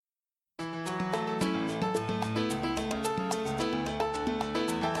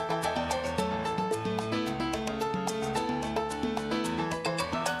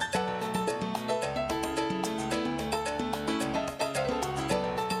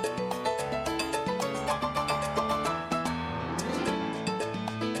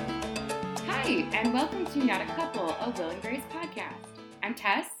and welcome to Not a Couple, a Will and Grace podcast. I'm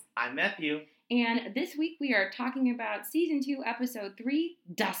Tess. I'm Matthew. And this week we are talking about Season 2, Episode 3,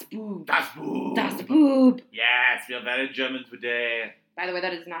 Das Boob. Das Boob. Das Boob. Yes, we are very German today. By the way,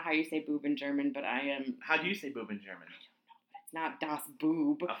 that is not how you say boob in German, but I am... How do you say boob in German? It's not Das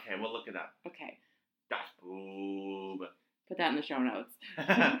Boob. Okay, we'll look it up. Okay. Das Boob. Put that in the show notes.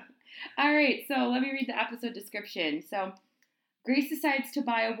 All right, so let me read the episode description. So, Grace decides to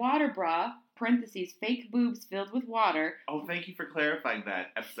buy a water bra, parentheses, fake boobs filled with water. Oh, thank you for clarifying that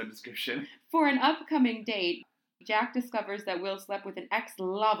episode description. For an upcoming date. Jack discovers that Will slept with an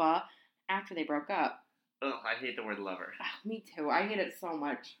ex-lover after they broke up. Ugh, I hate the word lover. Me too. I hate it so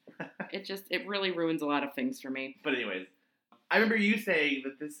much. It really ruins a lot of things for me. But anyways, I remember you saying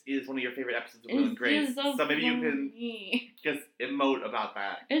that this is one of your favorite episodes of Will and Grace. So maybe you can just emote about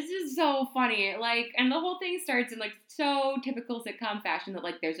that. It's just so funny. And the whole thing starts in, so typical sitcom fashion that,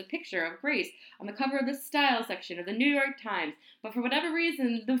 there's a picture of Grace on the cover of the style section of the New York Times. But for whatever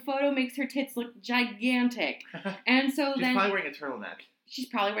reason, the photo makes her tits look gigantic. And so She's probably wearing a turtleneck. She's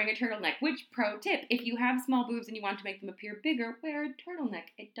probably wearing a turtleneck. Which, pro tip, if you have small boobs and you want to make them appear bigger, wear a turtleneck.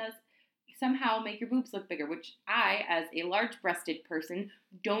 It does somehow make your boobs look bigger, which I, as a large-breasted person,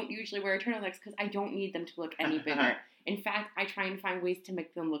 don't usually wear turtlenecks because I don't need them to look any bigger. In fact, I try and find ways to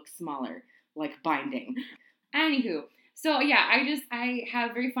make them look smaller, like binding. Anywho, so yeah, I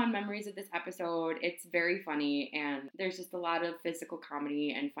have very fond memories of this episode. It's very funny, and there's just a lot of physical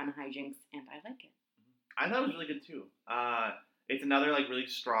comedy and fun hijinks, and I like it. I thought it was really good, too. It's another, really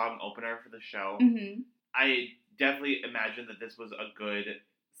strong opener for the show. Mm-hmm. I definitely imagined that this was a good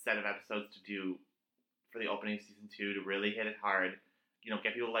set of episodes to do for the opening of season 2 to really hit it hard.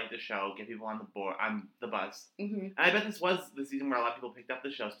 Get people to like the show, get people on the bus. Mm-hmm. And I bet this was the season where a lot of people picked up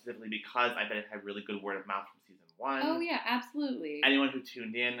the show specifically because I bet it had really good word of mouth from season 1. Oh yeah, absolutely. Anyone who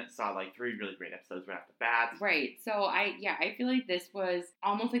tuned in saw 3 really great episodes right off the bat. Right. So I feel like this was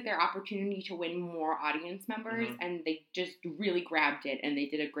almost like their opportunity to win more audience members, and they just really grabbed it, and they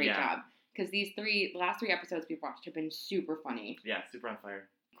did a great job. Because the last 3 episodes we've watched have been super funny. Yeah, super on fire.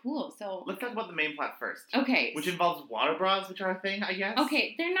 Cool, so... Let's talk about the main plot first. Okay. Which involves water bras, which are a thing, I guess?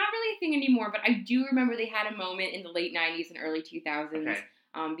 Okay, they're not really a thing anymore, but I do remember they had a moment in the late 90s and early 2000s. Okay.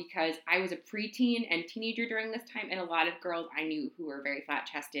 Because I was a preteen and teenager during this time, and a lot of girls I knew who were very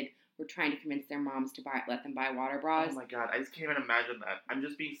flat-chested were trying to convince their moms to let them buy water bras. Oh my god, I just can't even imagine that. I'm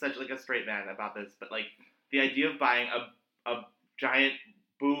just being such a straight man about this, but the idea of buying a giant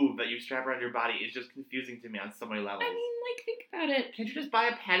boob that you strap around your body is just confusing to me on so many levels. I mean, think about it. Can't you just buy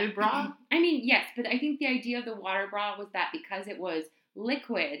a padded bra? I mean, yes, but I think the idea of the water bra was that because it was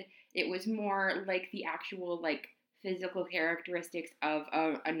liquid, it was more like the actual, physical characteristics of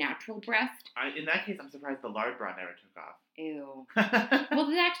a natural breast. In that case, I'm surprised the lard bra never took off. Ew. Well,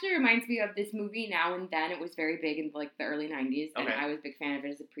 this actually reminds me of this movie Now and Then. It was very big in the early 90s, and I was a big fan of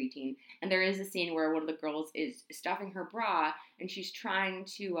it as a preteen. And there is a scene where one of the girls is stuffing her bra, and she's trying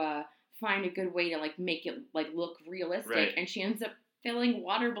to find a good way to make it look realistic, right. And she ends up filling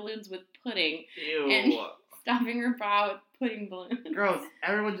water balloons with pudding. Ew. And stuffing her bra with pudding balloons. Gross.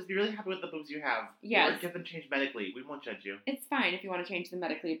 Everyone, just be really happy with the boobs you have. Yes. Or get them changed medically. We won't judge you. It's fine if you want to change them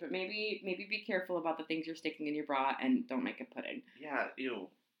medically, but maybe be careful about the things you're sticking in your bra and don't make it pudding. Yeah, ew.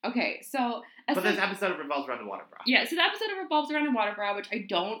 Okay, so... But this episode revolves around a water bra. Yeah, so the episode revolves around a water bra, which I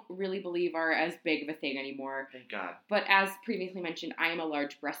don't really believe are as big of a thing anymore. Thank God. But as previously mentioned, I am a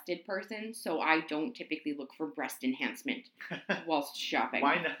large-breasted person, so I don't typically look for breast enhancement whilst shopping.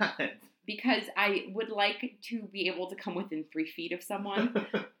 Why not? Because I would like to be able to come within 3 feet of someone,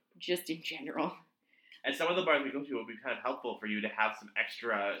 just in general. And some of the bars we go to would be kind of helpful for you to have some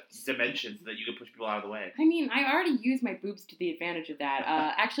extra dimensions so that you can push people out of the way. I mean, I already used my boobs to the advantage of that.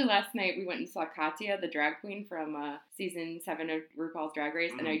 Actually, last night we went and saw Katya, the drag queen from season 7 of RuPaul's Drag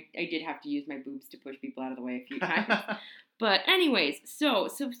Race, and I did have to use my boobs to push people out of the way a few times. But anyways, so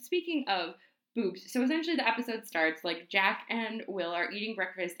speaking of boobs, so essentially the episode starts, Jack and Will are eating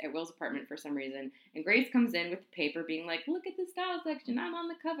breakfast at Will's apartment for some reason, and Grace comes in with the paper being like, look at the style section, I'm on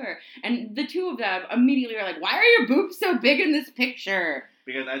the cover. And the two of them immediately are like, why are your boobs so big in this picture?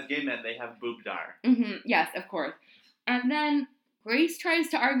 Because as gay men, they have boobdar. Mm-hmm, yes, of course. And then Grace tries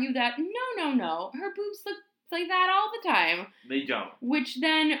to argue that, no, her boobs look like that all the time. They don't. Which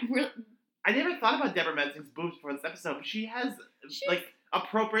then... I never thought about Deborah Mensing's boobs before this episode, but she has,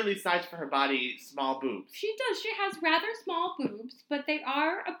 appropriately sized for her body, small boobs. She does. She has rather small boobs, but they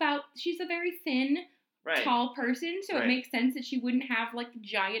are she's a very thin, tall person, so it makes sense that she wouldn't have,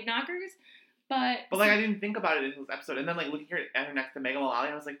 giant knockers. But I didn't think about it in this episode, and then, looking at her next to Megan Mullally,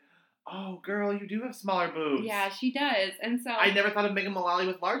 I was like, Oh, girl, you do have smaller boobs. Yeah, she does. And so I never thought of Megan Mullally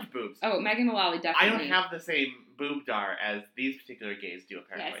with large boobs. Oh, Megan Mullally definitely. I don't have the same boob dar as these particular gays do,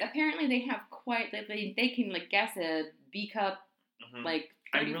 apparently. Yes, apparently they have quite. They can like guess a B cup, like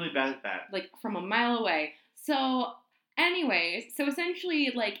 30, I'm really bad at that. Like from a mile away. So, anyways, so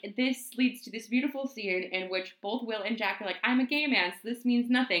essentially, like this leads to this beautiful scene in which both Will and Jack are like, "I'm a gay man, so this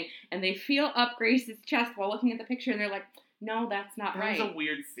means nothing," and they feel up Grace's chest while looking at the picture, and they're like, "No, that's not right." That was a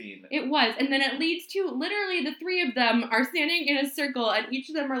weird scene. It was, and then it leads to literally the three of them are standing in a circle, and each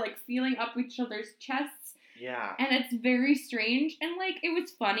of them are like feeling up each other's chests. Yeah. And it's very strange, and like it was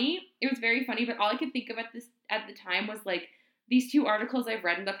funny. It was very funny, but all I could think of at the time was like these two articles I've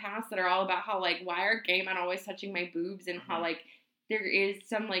read in the past that are all about how like why are gay men always touching my boobs, and how like there is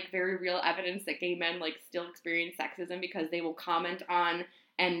some like very real evidence that gay men like still experience sexism because they will comment on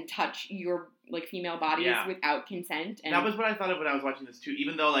and touch your like female bodies without consent. And that was what I thought of when I was watching this too,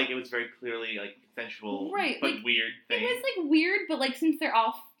 even though like it was very clearly like consensual, right, but like, weird thing. It was like weird, but like since they're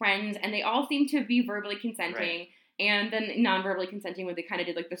all friends and they all seem to be verbally consenting, and then non-verbally consenting when they kind of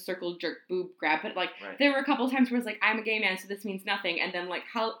did like the circle jerk boob grab, but like there were a couple of times where it's like, I'm a gay man, so this means nothing, and then like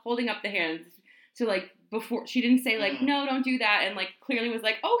holding up the hands. So like before she didn't say like no, don't do that, and like clearly was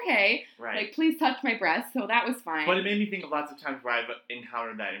like okay, like please touch my breast. So that was fine. But it made me think of lots of times where I've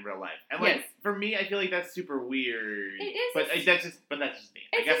encountered that in real life, and like for me, I feel like that's super weird. It is, but that's just me.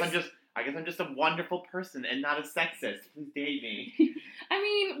 I guess I'm just a wonderful person and not a sexist. Please date me. I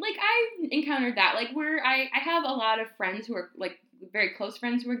mean, like I encountered that like where I have a lot of friends who are like very close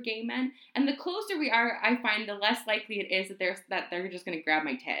friends who are gay men, and the closer we are, I find the less likely it is that they're just going to grab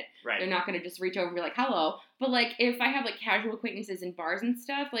my tit. Right. They're not going to just reach over and be like, hello. But like if I have like casual acquaintances in bars and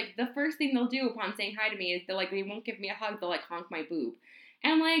stuff, like the first thing they'll do upon saying hi to me is they won't give me a hug, they'll like honk my boob.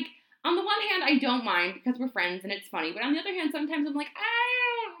 And like on the one hand, I don't mind because we're friends and it's funny, but on the other hand, sometimes I'm like,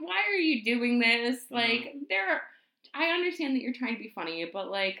 why are you doing this? Like I understand that you're trying to be funny, but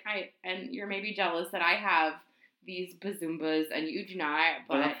like and you're maybe jealous that I have these bazoombas and you do not.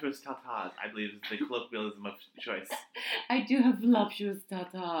 But voluptuous tatas, I believe, is the colloquialism of choice. I do have voluptuous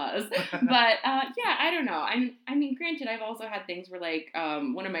tatas, but yeah, I don't know. I mean, granted, I've also had things where like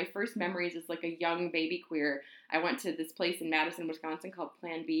one of my first memories is like a young baby queer. I went to this place in Madison, Wisconsin called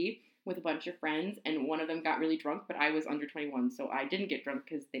Plan B with a bunch of friends, and one of them got really drunk, but I was under 21, so I didn't get drunk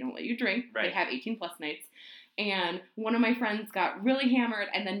because they don't let you drink. Right. They have 18 plus nights. And one of my friends got really hammered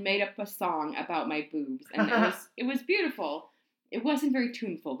and then made up a song about my boobs. And it was beautiful. It wasn't very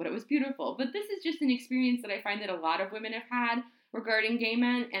tuneful, but it was beautiful. But this is just an experience that I find that a lot of women have had regarding gay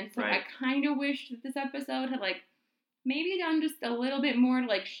men. And so I kind of wish that this episode had, like, maybe done just a little bit more to,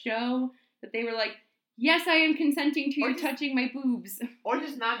 like, show that they were like, yes, I am consenting to you touching my boobs. Or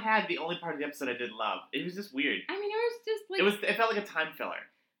just not had the only part of the episode I did love. It was just weird. I mean, it was just like... It felt like a time filler.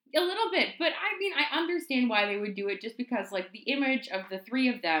 A little bit, but I mean, I understand why they would do it just because, like, the image of the three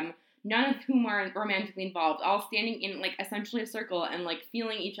of them, none of whom are romantically involved, all standing in, like, essentially a circle and, like,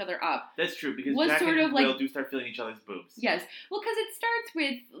 feeling each other up. That's true, because Jack and Will do start feeling each other's boobs. Yes. Well, because it starts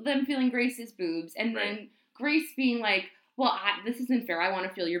with them feeling Grace's boobs, and then Grace being like, well, this isn't fair. I want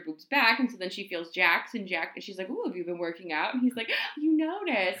to feel your boobs back. And so then she feels Jack's, and she's like, ooh, have you been working out? And he's like, you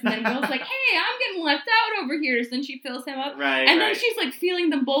noticed. And then Will's like, hey, I'm getting left out over here. So then she fills him up. And then she's like feeling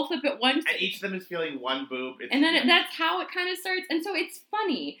them both up at once. And each of them is feeling one boob. And then that's how it kind of starts. And so it's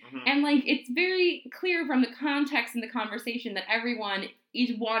funny. And like, it's very clear from the context and the conversation that everyone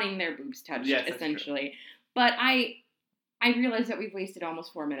is wanting their boobs touched, essentially. But I realize that we've wasted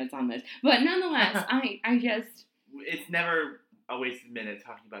almost 4 minutes on this. But nonetheless, I just... It's never a wasted minute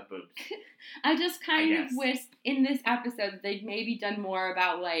talking about boobs. I just kind of wish in this episode that they'd maybe done more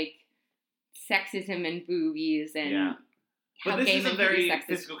about, like, sexism and boobies and how but this is a very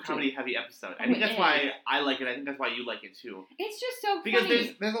physical comedy heavy episode. I think that's why I like it. I think that's why you like it too. It's just so because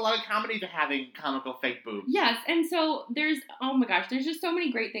funny. there's a lot of comedy to having comical fake boobs. Yes, and so there's just so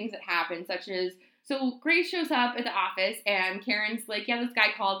many great things that happen, such as... So Grace shows up at the office, and Karen's like, yeah, this guy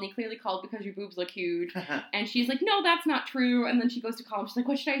called, and he clearly called because your boobs look huge. And she's like, no, that's not true. And then she goes to call him. She's like,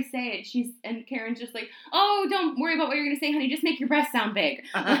 what should I say? And Karen's just like, oh, don't worry about what you're going to say, honey. Just make your breasts sound big.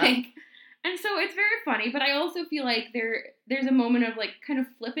 And so it's very funny, but I also feel like there's a moment of, like, kind of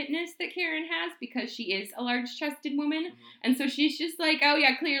flippantness that Karen has because she is a large-chested woman. And so she's just like, oh,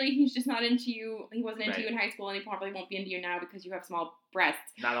 yeah, clearly he's just not into you. He wasn't into you in high school, and he probably won't be into you now because you have small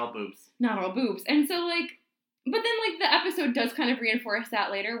breasts. Not all boobs. Not all boobs. And so, like, but then, like, the episode does kind of reinforce that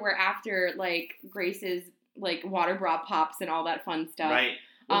later, where after, like, Grace's, like, water bra pops and all that fun stuff. Right.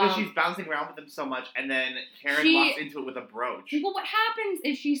 Because she's bouncing around with them so much, and then Karen walks into it with a brooch. Well, what happens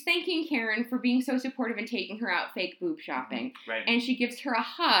is she's thanking Karen for being so supportive and taking her out fake boob shopping. Right. And she gives her a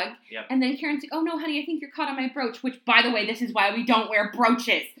hug. Yep. And then Karen's like, oh no, honey, I think you're caught on my brooch. Which, by the way, this is why we don't wear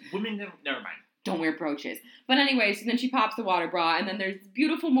brooches. Women, never mind. Don't wear brooches. But anyway, so then she pops the water bra, and then there's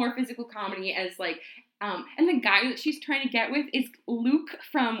beautiful, more physical comedy as like, and the guy that she's trying to get with is Luke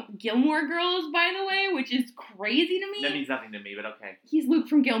from Gilmore Girls, by the way, which is crazy to me. That means nothing to me, but okay. He's Luke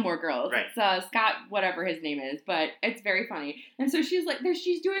from Gilmore Girls. Right. It's Scott, whatever his name is, but it's very funny. And so she's like,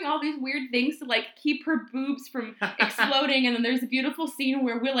 she's doing all these weird things to like keep her boobs from exploding, and then there's a beautiful scene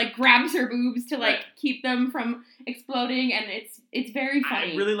where Will like grabs her boobs to like keep them from exploding, and it's very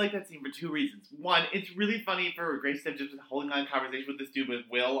funny. I really like that scene for two reasons. One, it's really funny for Grace to just holding on conversation with this dude with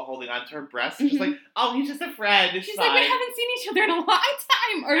Will holding on to her breasts. Just like, oh, he's just a friend. It's She's fine. like, we haven't seen each other in a long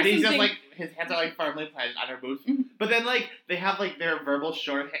time, or and something. he's just like, his hands are like firmly planted on her boobs. Mm-hmm. But then like they have like their verbal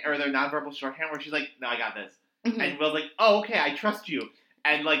shorthand or their nonverbal shorthand where she's like, no, I got this. Mm-hmm. And Will's like, oh, okay, I trust you.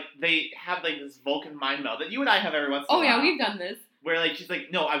 And like they have like this Vulcan mind meld that you and I have every once in a while. Oh yeah, we've done this. Where like she's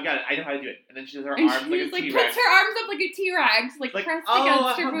like, no, I've got it. I know how to do it. And then she does her And arms like a like T-Rex. puts her arms up like a T-Rex, like pressed against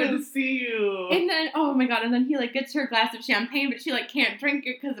her how boobs. good to see you. And then, oh my god, and then he like gets her a glass of champagne, but she like can't drink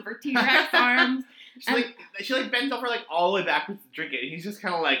it because of her T-Rex arms. She bends over like all the way backwards to drink it, and he's just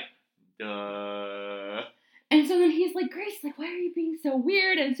kind of like, duh. And so then he's like, Grace, like, why are you being so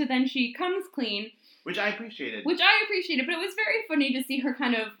weird? And so then she comes clean. Which I appreciated. But it was very funny to see her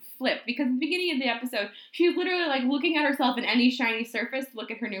kind of flip, because at the beginning of the episode, she's literally like looking at herself in any shiny surface to look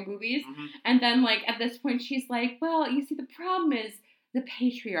at her new boobies. Mm-hmm. And then like at this point she's like, well, you see, the problem is the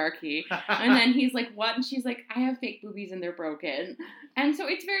patriarchy. And then he's like, what? And she's like, I have fake boobies and they're broken. And so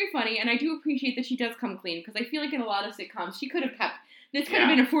it's very funny, and I do appreciate that she does come clean, because I feel like in a lot of sitcoms she could have kept, this could have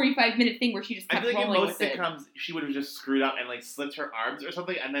been a 45-minute thing where she just kept rolling with it. I feel like in most sitcoms she would have just screwed up and like slit her arms or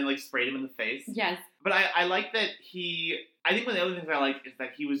something and then like sprayed him in the face. Yes. But I like that I think one of the other things I liked is that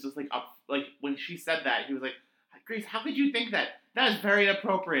he was just like up, like when she said that, he was like, Grace, how could you think that? That is very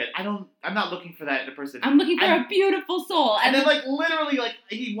inappropriate. I'm not looking for that in a person. I'm looking for a beautiful soul. And then like literally like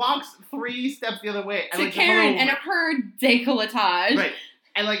he walks 3 steps the other way. To Karen and her décolletage. Right.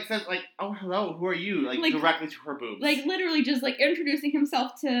 And like says like, oh hello, who are you? Like directly to her boobs. Like literally just like introducing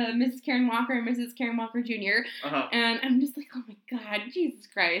himself to Mrs. Karen Walker and Mrs. Karen Walker Jr. Uh-huh. And I'm just like, oh my god, Jesus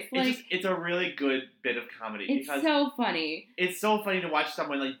Christ! Like it's a really good bit of comedy. It's because so funny. It's so funny to watch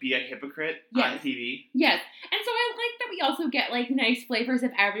someone like be a hypocrite on TV. Yes, and so I like that we also get like nice flavors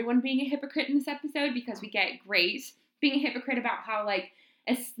of everyone being a hypocrite in this episode, because we get Grace being a hypocrite about how like,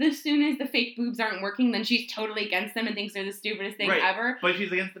 as soon as the fake boobs aren't working, then she's totally against them and thinks they're the stupidest thing ever. But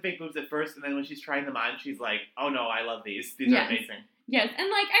she's against the fake boobs at first, and then when she's trying them on, she's like, oh no, I love these. These are amazing. Yes, and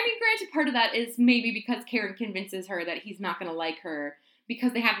like, I mean, granted, part of that is maybe because Karen convinces her that he's not going to like her,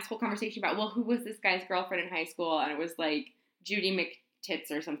 because they have this whole conversation about, well, who was this guy's girlfriend in high school? And it was like Judy McTits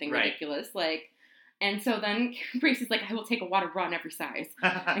or something ridiculous. Like, and so then Grace is like, I will take a water bra in every size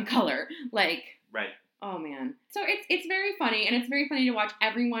and color. Like, right. Oh man. So it's very funny, and it's very funny to watch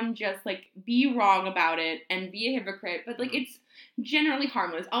everyone just like be wrong about it and be a hypocrite, but like it's generally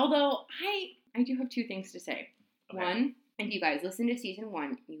harmless. Although I do have 2 things to say. Okay. One, if you guys listen to season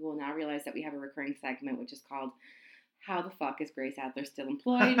 1, you will now realize that we have a recurring segment which is called How the Fuck is Grace Adler Still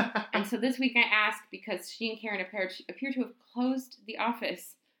Employed? And so this week I asked, because she and Karen appear to have closed the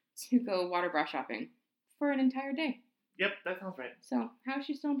office to go water bra shopping for an entire day. Yep, that sounds right. So, how is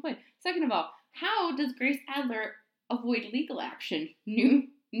she still employed? Second of all, how does Grace Adler avoid legal action?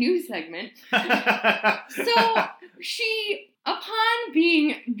 New segment. So, she, upon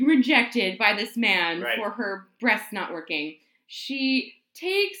being rejected by this man for her breasts not working, she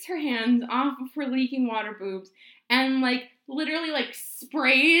takes her hands off of her leaking water boobs and, like, literally, like,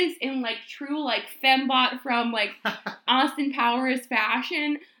 sprays in, like, true, like, fembot from, like, Austin Powers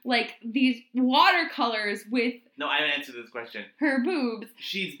fashion, like, these watercolors with... No, I haven't answered this question. Her boobs.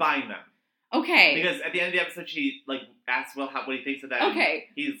 She's buying them. Okay. Because at the end of the episode, she, like, asks Will what he thinks of them. Okay.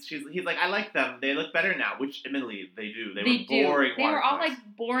 He's like, I like them. They look better now, which, admittedly, they do. They were boring. They were all, like,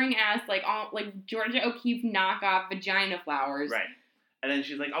 boring-ass, like, all, like, Georgia O'Keeffe knockoff vagina flowers. Right. And then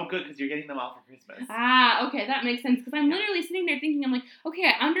she's like, oh, good, because you're getting them all for Christmas. Ah, okay, that makes sense. Because I'm literally sitting there thinking, I'm like, okay,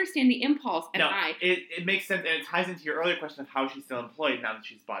 I understand the impulse. And it makes sense, and it ties into your earlier question of how she's still employed now that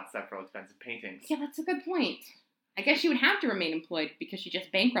she's bought several expensive paintings. Yeah, that's a good point. I guess she would have to remain employed because she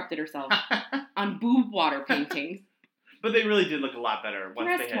just bankrupted herself on boob water paintings. But they really did look a lot better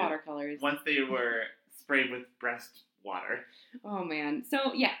watercolors. Once they were sprayed with breast water. Oh, man.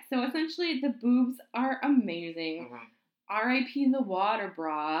 So essentially the boobs are amazing. Mm-hmm. R.I.P. the water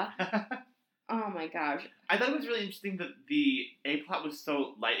bra. Oh my gosh. I thought it was really interesting that the A plot was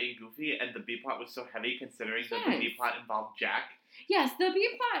so light and goofy, and the B plot was so heavy, considering that the B Yes. plot involved Jack. Yes, the B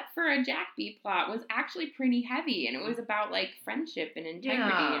plot for a Jack B plot was actually pretty heavy, and it was about like friendship and integrity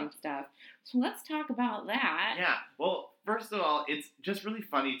Yeah. and stuff. So let's talk about that. Yeah. Well, first of all, it's just really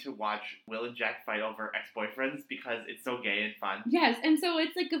funny to watch Will and Jack fight over ex-boyfriends because it's so gay and fun. Yes, and so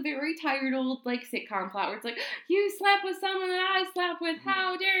it's like a very tired old like sitcom plot where it's like, you slept with someone that I slept with,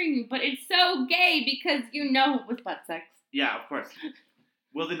 how dare you? But it's so gay because you know it was butt sex. Yeah, of course.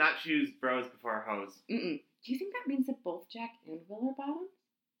 Will did not choose bros before hoes. Mm-mm. Do you think that means that both Jack and Will are bottoms?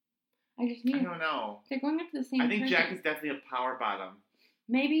 I just I need. don't know. They're going after the same. I think person. Jack is definitely a power bottom.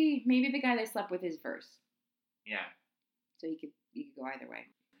 Maybe the guy they slept with is verse, Yeah. so you could go either way.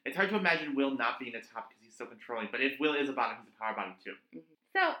 It's hard to imagine Will not being a top because he's so controlling. But if Will is a bottom, he's a power bottom too.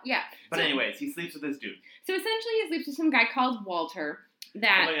 So yeah. But so, anyways, he sleeps with this dude. So essentially, he sleeps with some guy called Walter.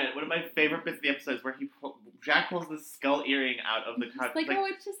 That Oh my god, one of my favorite bits of the episode is where Jack pulls the skull earring out of the it's cut. like, oh,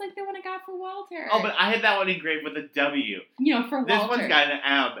 it's just like the one I got for Walter. Oh, but I had that one engraved with a W. you know, for This Walter. one's got an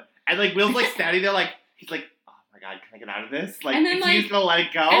M. And like Will's like standing there like, he's like, oh my god, can I get out of this? Like, And then, he's like- just gonna let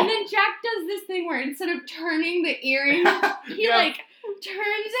it go. And then Jack does this thing where instead of turning the earring, he Yeah. like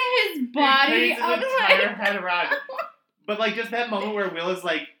turns his body He turns his upside entire head around. But like just that moment where Will is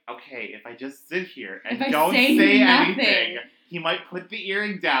like, okay, if I just sit here and If I don't say say nothing. anything, he might put the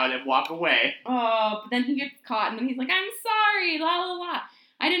earring down and walk away. Oh, but then he gets caught, and then he's like, I'm sorry, la la la.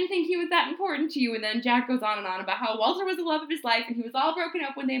 I didn't think he was that important to you. And then Jack goes on and on about how Walter was the love of his life, and he was all broken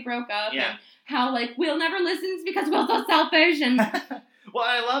up when they broke up, Yeah. and how, like, Will never listens because Will's so selfish, and Well,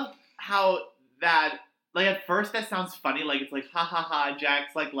 I love how that, like, at first that sounds funny, like, it's like, ha ha ha,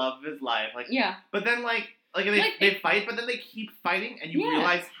 Jack's, like, love of his life, like, yeah. but then, like they fight, but then they keep fighting, and you Yeah.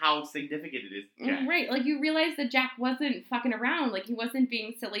 realize how significant it is to Jack. Right, like, you realize that Jack wasn't fucking around, like, he wasn't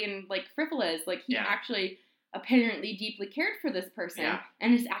being silly and, like, frivolous, like, he Yeah. actually apparently deeply cared for this person, Yeah.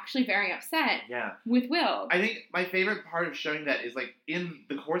 and is actually very upset Yeah. with Will. I think my favorite part of showing that is, like, in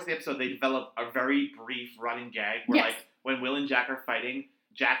the course of the episode, they develop a very brief running gag where, Yes. like, when Will and Jack are fighting,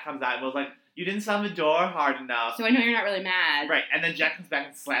 Jack comes out and Will's like, you didn't slam the door hard enough. So I know you're not really mad. Right, and then Jack comes back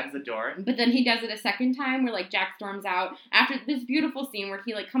and slams the door. But then he does it a second time where, like, Jack storms out after this beautiful scene where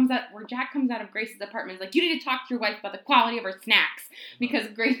he, like, where Jack comes out of Grace's apartment and is like, you need to talk to your wife about the quality of her snacks because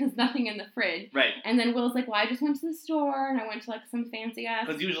Grace has nothing in the fridge. Right, And then Will's like, well, I just went to the store and I went to, like, some fancy ass.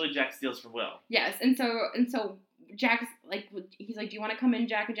 because usually Jack steals from Will. Yes, and so Jack's like, he's like, do you want to come in,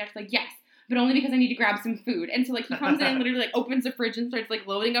 Jack? And Jack's like, yes, but only because I need to grab some food. And so, like, he comes in and literally, like, opens the fridge and starts, like,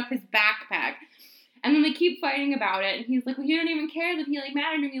 loading up his backpack. And then they keep fighting about it, and he's like, well, you don't even care that he, like,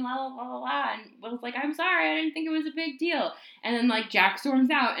 mattered to me, la, la, la, la, la. And Will's like, I'm sorry, I didn't think it was a big deal. And then, like, Jack storms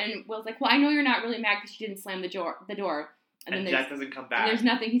out, and Will's like, well, I know you're not really mad because you didn't slam the door. And then Jack doesn't come and back. there's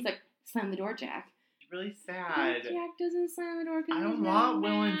nothing. He's like, slam the door, Jack. It's really And sad. Jack doesn't slam the door because I don't want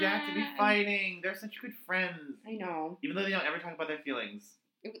Will and Jack to be fighting. They're such good friends. I know. Even though they don't ever talk about their feelings.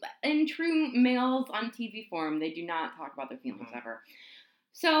 In true males on TV form, they do not talk about their feelings ever.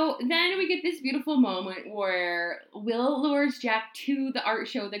 So then we get this beautiful moment where Will lures Jack to the art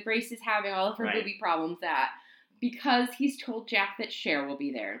show that Grace is having all of her Right. booby problems at because he's told Jack that Cher will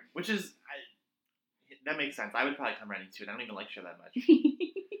be there. Which is, that makes sense. I would probably come running too, and I don't even like Cher that much.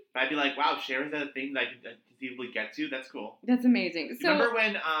 But I'd be like, wow, Cher is that a thing that I could conceivably get to? That's cool. That's amazing. So Remember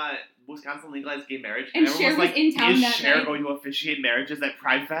when Wisconsin legalized gay marriage? And everyone Cher was like, in town is that Cher night. going to officiate marriages at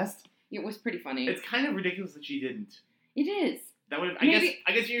Pride Fest? it was pretty funny. It's kind of ridiculous that she didn't. It is. That would Maybe-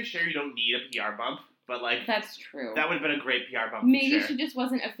 I guess you're Cher, you don't need a PR bump, but like That's true. that would have been a great PR bump. Maybe for Cher. she just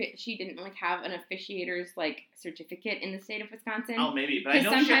wasn't she didn't like have an officiator's like certificate in the state of Wisconsin. Oh, maybe, but I know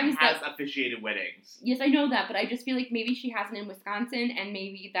Because Cher sometimes has officiated weddings. Yes, I know that, but I just feel like maybe she hasn't in Wisconsin, and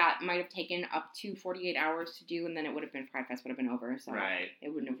maybe that might have taken up to 48 hours to do, and then it would have been Pride Fest would have been over, so Right. it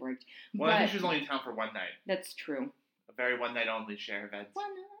wouldn't have worked. Well, I but think she was only in town for one night. that's true. A very one night only Cher event.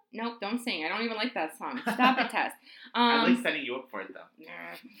 Nope, don't sing. I don't even like that song. Stop it, Tess. I like setting you up for it though.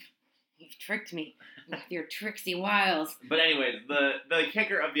 You've tricked me with your tricksy wiles. But anyways, the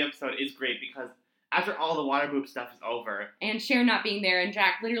kicker of the episode is great because after all the water boob stuff is over, And Cher not being there, and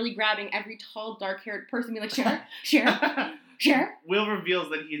Jack literally grabbing every tall, dark-haired person, being like, Cher, Cher, Cher. Will reveals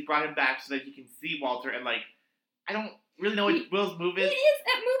that he's brought him back so that he can see Walter and like, I don't really know what Will's move is.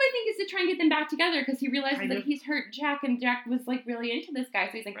 That move, I think, is to try and get them back together because he realizes Kind that of. he's hurt Jack, and Jack was like really into this guy.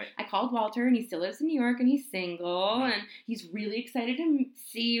 So he's like, Right. I called Walter, and he still lives in New York, and he's single, Mhm. and he's really excited to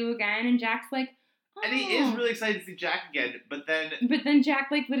see you again. And Jack's like, oh. And he is really excited to see Jack again, but then But then Jack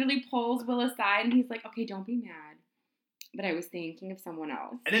like literally pulls Will aside, and he's like, okay, don't be mad. but I was thinking of someone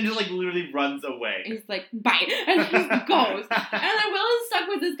else. And then just, like, literally runs away. And he's like, bye. And then just goes. And then Will is stuck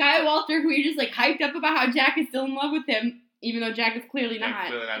with this guy, Walter, who he just, like, hyped up about how Jack is still in love with him, even though Jack is clearly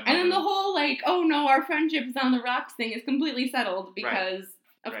not. And then the whole, like, oh no, our friendship is on the rocks thing is completely settled because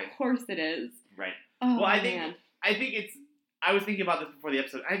of course it is. Right. Oh, well, I man. think it's, I was thinking about this before the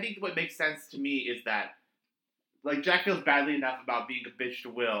episode. I think what makes sense to me is that, like, Jack feels badly enough about being a bitch to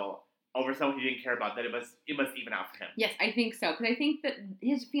Will over someone he didn't care about that it must even out for him. Yes, I think so. Because I think that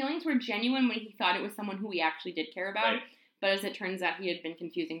his feelings were genuine when he thought it was someone who he actually did care about. Right. But as it turns out, he had been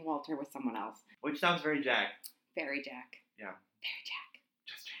confusing Walter with someone else. Which sounds very Jack. Very Jack. Yeah. Very Jack.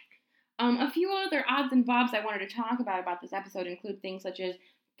 Just Jack. A few other odds and bobs I wanted to talk about this episode include things such as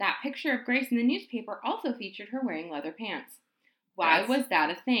that picture of Grace in the newspaper also featured her wearing leather pants. Why was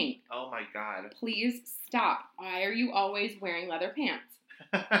that a thing? Oh my god. Please stop. Why are you always wearing leather pants?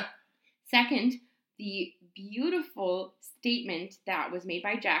 Second, the beautiful statement that was made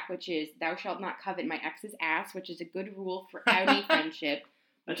by Jack, which is, thou shalt not covet my ex's ass, which is a good rule for any friendship.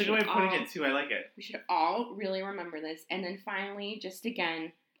 That's a good way of putting it, too. I like it. We should all really remember this. And then finally, just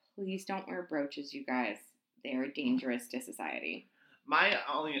again, please don't wear brooches, you guys. They are dangerous to society. My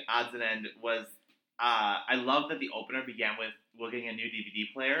only odds and end was, I love that the opener began with Will getting a new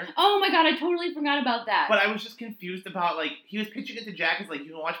DVD player. Oh my god, I totally forgot about that. But I was just confused about, like, he was pitching it to Jack as, like,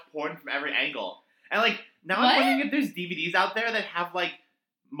 you can watch porn from every angle. And, like, now I'm wondering if there's DVDs out there that have, like,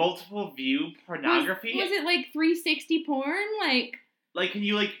 multiple view pornography. Was it, like, 360 porn? Like, can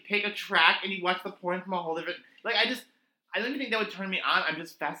you, like, pick a track and you watch the porn from a whole different... Like, I don't even think that would turn me on. I'm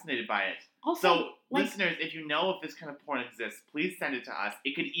just fascinated by it. Also, so, listeners, if you know if this kind of porn exists, please send it to us.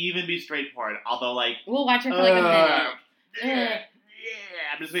 It could even be straight porn, although, like... We'll watch it for, like, a minute. Yeah,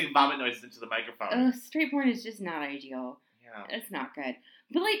 I'm just making vomit noises into the microphone. Straight porn is just not ideal. Yeah. It's not good.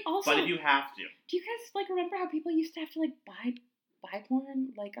 But, like, also... But if you have to. Do you guys, like, remember how people used to have to, like, buy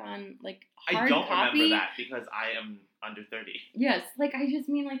porn, like, on, like, hard I don't copy? remember that because I am under 30. Yes, like, I just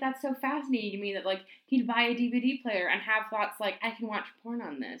mean, like, that's so fascinating to me that, like, he'd buy a DVD player and have thoughts like, I can watch porn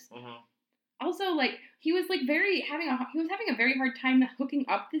on this. Mm-hmm. Also, like, he was, like, having a very hard time hooking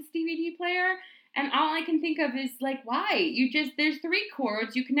up this DVD player. And all I can think of is, like, why? There's 3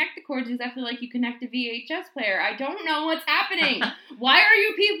 cords. You connect the cords exactly like you connect a VHS player. I don't know what's happening. Why are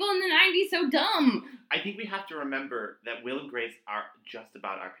you people in the 90s so dumb? I think we have to remember that Will and Grace are just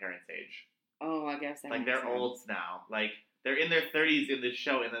about our parents' age. Oh, I guess that like, they're olds now. Like, they're in their 30s in this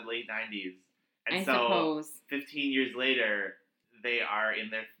show in the late 90s. And I so, suppose. 15 years later, they are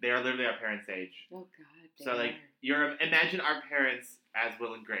literally our parents' age. Oh, God. So, like, imagine our parents as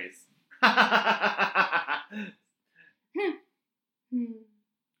Will and Grace. I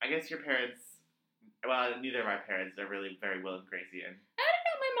guess your parents, well, neither of our parents are really very Will and Gracey-ian. I don't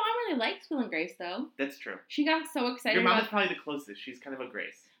know, my mom really likes Will and Grace, though. That's true. She got so excited Your mom is probably the closest. She's kind of a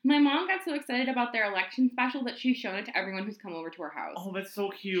Grace. My mom got so excited about their election special that she's shown it to everyone who's come over to her house. Oh, that's so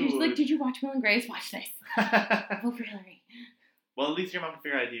cute. She's like, did you watch Will and Grace? Watch this. Vote for Hillary. Well, at least your mom can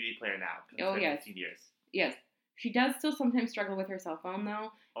figure out a DVD player now. Oh, yes. 15 years. Yes. She does still sometimes struggle with her cell phone,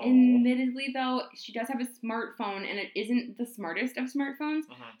 though. Oh. Admittedly, though, she does have a smartphone, and it isn't the smartest of smartphones.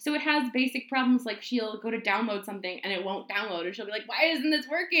 So it has basic problems, like she'll go to download something, and it won't download, and she'll be like, why isn't this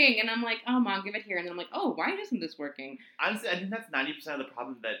working? And I'm like, oh, Mom, give it here. And then I'm like, oh, why isn't this working? Honestly, I think that's 90% of the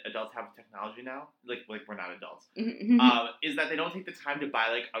problem that adults have with technology now. Like we're not adults. Is that they don't take the time to buy,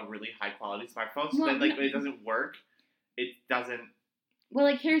 like, a really high-quality smartphone, so then, like, when it doesn't work, it doesn't... Well,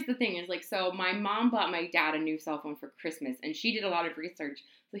 like, here's the thing, is, like, so my mom bought my dad a new cell phone for Christmas, and she did a lot of research,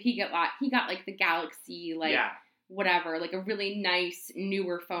 so he got, like, the Galaxy, like, whatever, like, a really nice,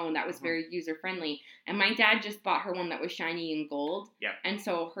 newer phone that was very user-friendly, and my dad just bought her one that was shiny and gold, and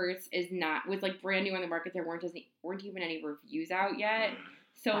so hers was, like, brand new on the market. There weren't even any reviews out yet.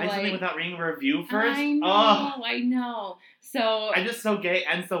 So, buy something without reading a review first? I know. So I'm just so gay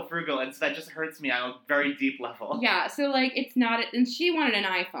and so frugal, and so that just hurts me on a very deep level. Yeah, so, like, it's not... And she wanted an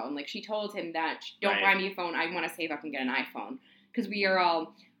iPhone. Like, she told him that, don't buy me a phone, I want to save up and get an iPhone. Because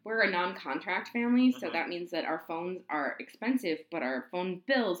we're a non-contract family, so that means that our phones are expensive, but our phone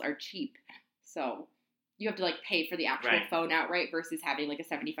bills are cheap. So you have to, like, pay for the actual phone outright versus having, like, a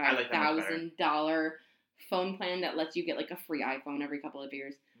 $75,000 phone plan that lets you get, like, a free iPhone every couple of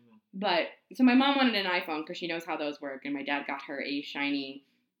years. But, so my mom wanted an iPhone because she knows how those work, and my dad got her a shiny,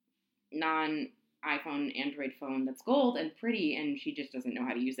 non-iPhone Android phone that's gold and pretty, and she just doesn't know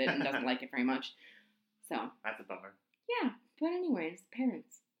how to use it and doesn't like it very much. So. That's a bummer. Yeah, but anyways,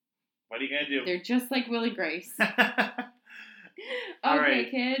 parents. What are you going to do? They're just like Will and Grace. All okay, right.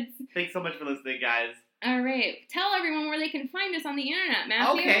 kids. Thanks so much for listening, guys. All right. Tell everyone where they can find us on the internet,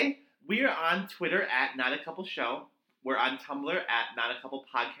 Matthew. Okay. We are on Twitter at NotACoupleShow. We're on Tumblr at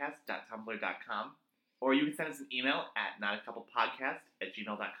notacouplepodcast.tumblr.com. Or you can send us an email at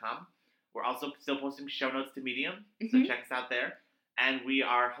notacouplepodcast@gmail.com. We're also still posting show notes to Medium, so check us out there. And we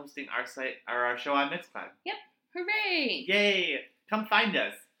are hosting our show on Mixcloud. Yep. Hooray! Yay! Come find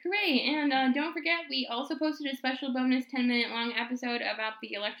us. Hooray! And don't forget, we also posted a special bonus 10-minute long episode about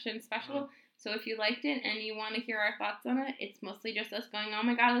the election special. So if you liked it and you want to hear our thoughts on it, it's mostly just us going, oh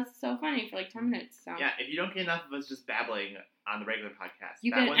my god, this is so funny, for like 10 minutes. So yeah, if you don't get enough of us just babbling on the regular podcast,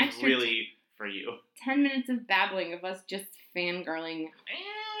 you that one's really for you. 10 minutes of babbling of us just fangirling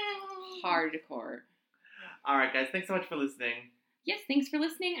hardcore. Alright guys, thanks so much for listening. Yes, thanks for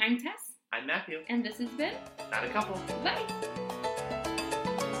listening. I'm Tess. I'm Matthew. And this has been Not a Couple. Bye.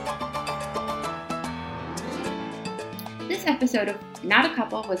 This episode of Not a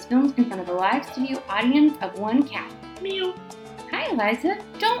Couple was filmed in front of a live studio audience of one cat. Meow. Hi, Eliza.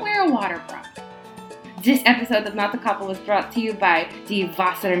 Don't wear a water bra. This episode of Not a Couple was brought to you by Die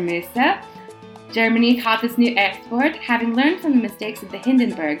Wassermesse, Germany's hottest new export. Having learned from the mistakes of the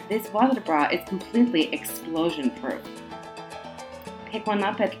Hindenburg, this water bra is completely explosion-proof. Pick one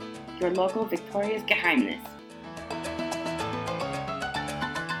up at your local Victoria's Geheimnis.